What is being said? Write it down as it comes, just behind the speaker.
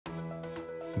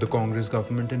The Congress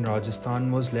government in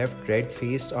Rajasthan was left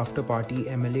red-faced after party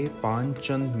MLA Pana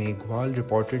Chand Meghwal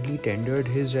reportedly tendered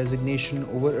his resignation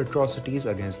over atrocities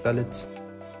against Dalits.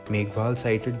 Meghwal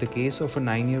cited the case of a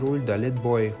 9-year-old Dalit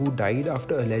boy who died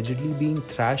after allegedly being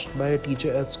thrashed by a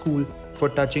teacher at school for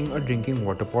touching a drinking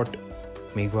water pot.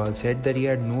 Meghwal said that he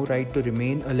had no right to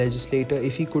remain a legislator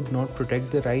if he could not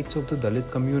protect the rights of the Dalit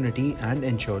community and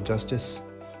ensure justice.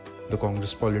 The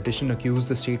Congress politician accused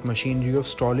the state machinery of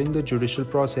stalling the judicial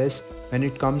process when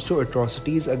it comes to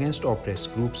atrocities against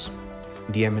oppressed groups.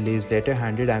 The MLA's letter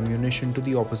handed ammunition to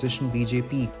the opposition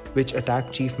BJP, which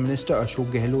attacked Chief Minister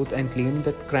Ashok Gehlot and claimed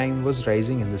that crime was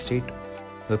rising in the state.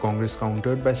 The Congress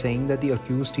countered by saying that the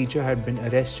accused teacher had been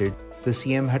arrested. The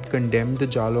CM had condemned the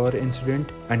Jalore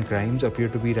incident, and crimes appear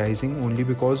to be rising only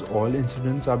because all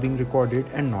incidents are being recorded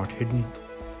and not hidden.